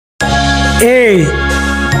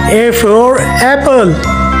A for apple.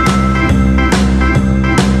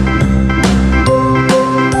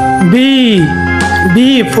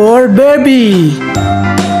 B for baby.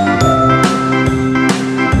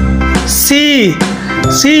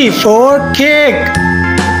 C for cake.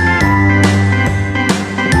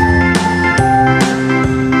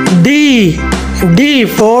 D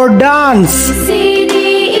for dance. C, D,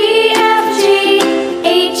 E, F, G,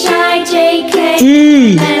 H, I, J, K,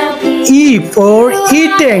 E for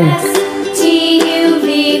eating. T, U, V,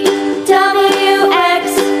 W, X,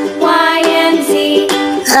 Y, and Z.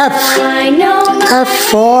 F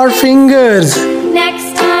for fingers.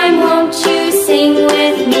 Next time won't you sing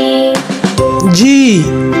with me? G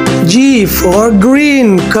for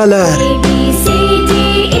green color. A, B, C, D,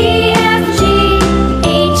 E, F, G,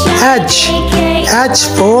 H, I, J, K, H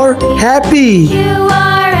for happy. Q,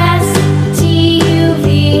 R, S, T, U,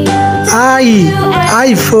 V,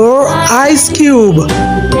 I for ice cube.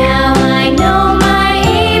 Now I know my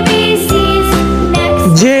ABCs.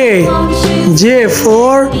 Next time won't you J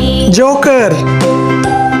for joker.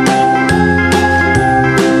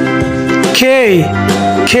 K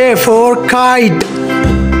for kite.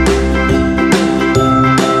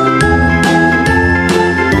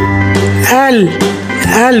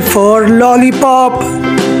 L for lollipop.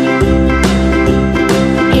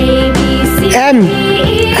 A, B, C, D,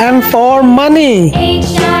 E, M for money.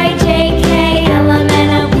 H, I, J, K, L, M, N,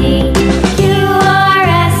 O, P, Q, R,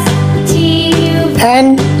 S, T, U, V,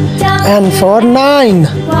 N for 9.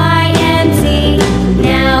 Y, and Z.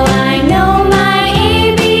 Now I know my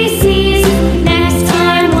ABCs. Next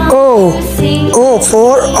time won't you sing? O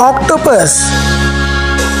for octopus.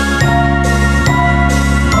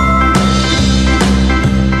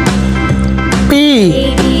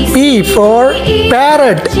 P for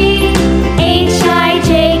parrot. G, H, I,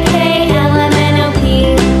 J, K, L, M, N, O, P,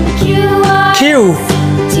 Q, R,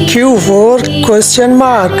 Q for question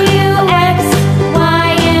mark. W, X,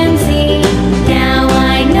 Y, and Z. Now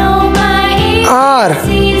I know my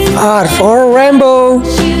ABCs. R for rainbow.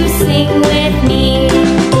 You sing with me.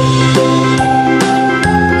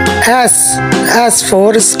 S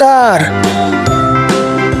for star.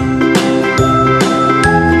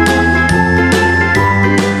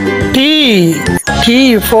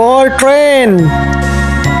 T for train.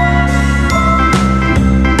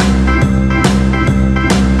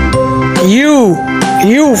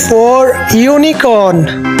 U for unicorn.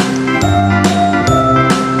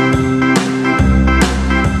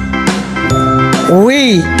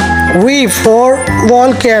 V for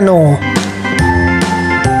volcano.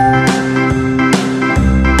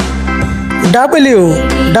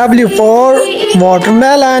 W for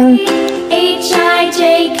watermelon. H, I,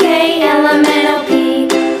 J, K, L, M, N, O, P,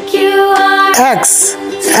 Q, R, X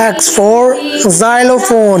for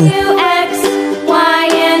xylophone. W, X, Y,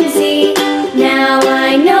 and Z. Now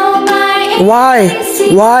I know my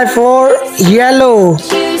ABCs. Y for yellow.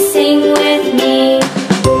 You sing with me.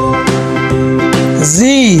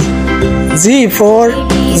 Z for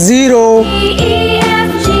zero. E,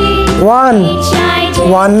 F, G, One H, I, J,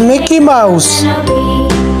 Mickey Mouse. N, O, P,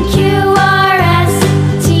 Q, R, S,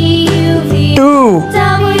 T, U, V,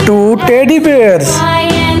 W, Two teddy bears. Y,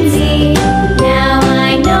 and Z. Now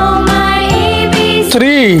I know my ABCs.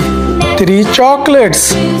 Three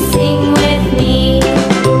chocolates. You sing with me.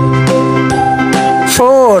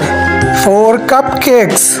 Four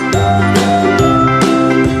cupcakes.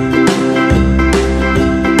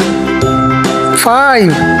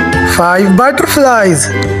 Five butterflies.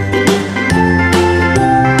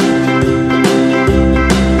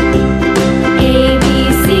 A, B,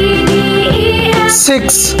 C, D, E, F,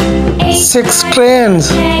 Six trains.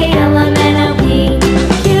 K, L, M, N, O, P,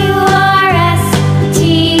 Q, R, S, T,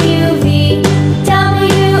 U, V,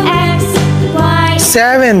 W, X, Y,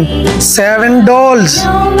 Seven dolls.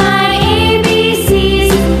 know my ABCs.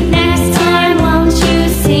 Next time won't you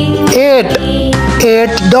sing with me?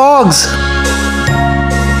 Eight dogs.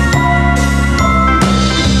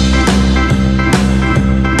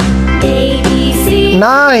 A, B, C,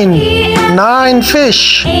 Nine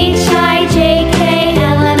fish. H, I, J, K,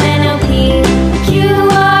 L, M, N, O, P, Q,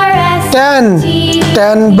 R, S, T,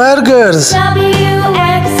 10 burgers. W,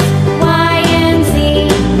 X,